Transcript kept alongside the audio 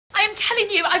I'm telling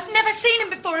you, I've never seen him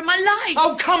before in my life.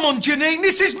 Oh, come on, Janine,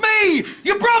 this is me,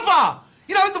 your brother.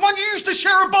 You know, the one you used to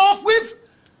share a bath with?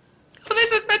 Well,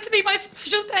 this was meant to be my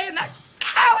special day, and that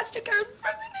cow has to go and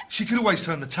ruin it. She could always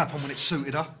turn the tap on when it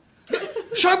suited her.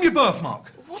 Show him your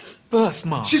birthmark. What?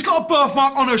 Birthmark? She's got a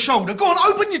birthmark on her shoulder. Go on,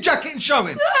 open your jacket and show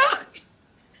him.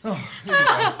 Oh, here we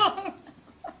go.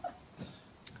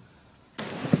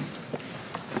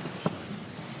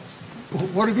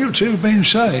 What have you two been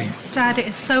saying? Dad, it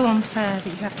is so unfair that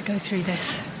you have to go through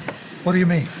this. What do you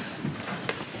mean?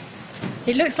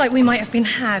 It looks like we might have been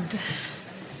had.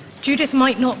 Judith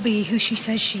might not be who she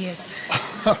says she is.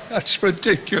 That's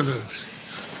ridiculous.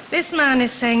 This man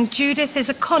is saying Judith is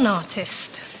a con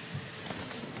artist.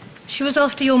 She was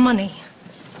after your money.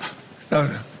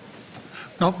 No,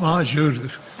 not my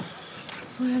Judith.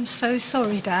 I am so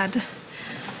sorry, Dad.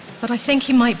 But I think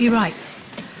he might be right.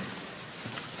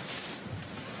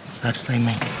 How do they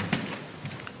mean?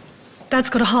 Dad's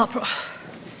got a heart problem.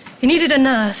 He needed a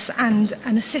nurse and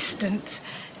an assistant.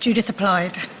 Judith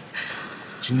applied.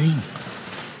 Janine?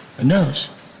 A nurse?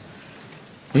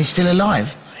 Is he still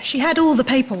alive? She had all the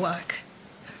paperwork.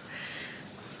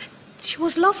 She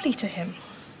was lovely to him.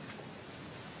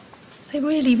 They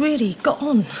really, really got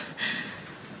on.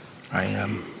 I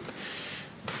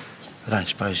don't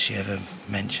suppose she ever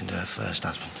mentioned her first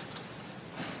husband.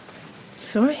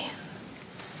 Sorry?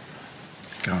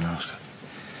 Go and ask her.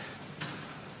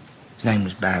 His name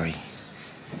was Barry.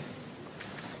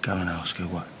 Go and ask her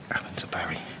what happened to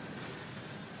Barry.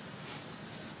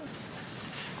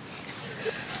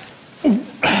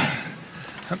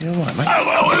 You all right, mate?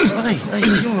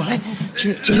 Hey, you all right? Do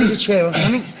you need a chair or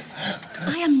something?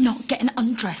 I am not getting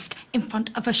undressed in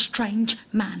front of a strange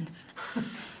man.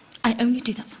 I only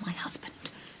do that for my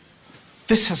husband.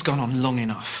 This has gone on long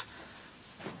enough.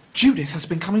 Judith has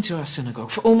been coming to our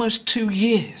synagogue for almost 2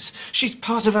 years. She's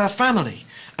part of our family,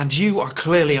 and you are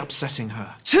clearly upsetting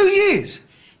her. 2 years?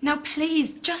 Now,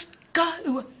 please, just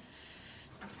go.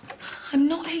 I'm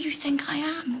not who you think I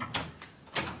am.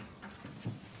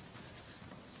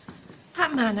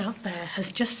 That man out there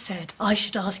has just said I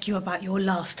should ask you about your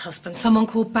last husband. Someone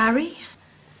called Barry?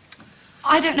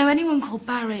 I don't know anyone called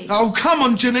Barry. Oh, come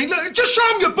on, Janine. Look, just show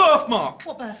him your birthmark.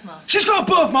 What birthmark? She's got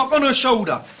a birthmark on her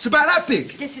shoulder. It's about that big.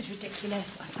 This is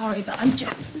ridiculous. I'm sorry, but I'm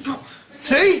just...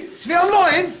 See? See, I'm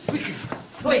lying.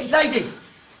 Wait, lady!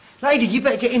 Lady, you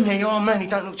better get in there. Your old man, he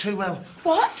don't look too well.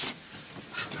 What?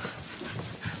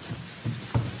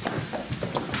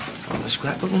 Oh, the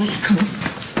scrapbook, isn't it? Come on.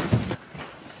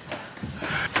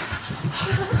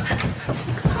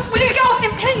 Will you go off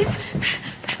him, please?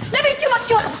 Let me do my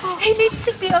job. He needs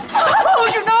Cynthia. Oh,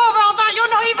 you know about that. You're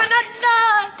not even a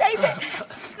nurse, David.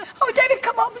 Oh, David,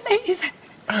 come on, please.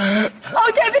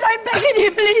 Oh, David, I'm begging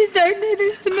you, please don't do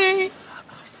this to me.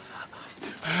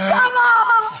 Come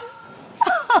on.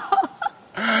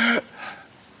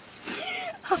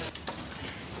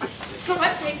 It's all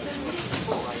right, David.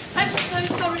 I'm so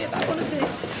sorry about all of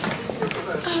this.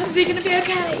 Oh, is he going to be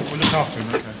okay? We'll look after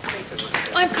him, okay?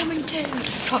 I'm coming too.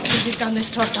 Can't believe you've done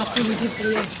this to us after we did for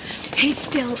you. He's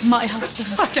still my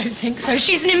husband. I don't think so.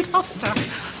 She's an imposter.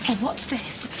 Oh, what's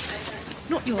this?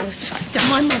 Not yours. They're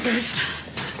my mother's.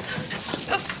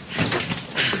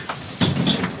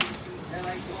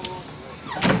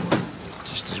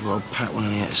 Just as well Pat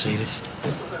wasn't here to see this.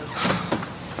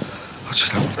 I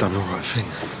just hope I've done the right thing.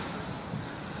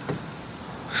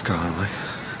 Let's go home, mate.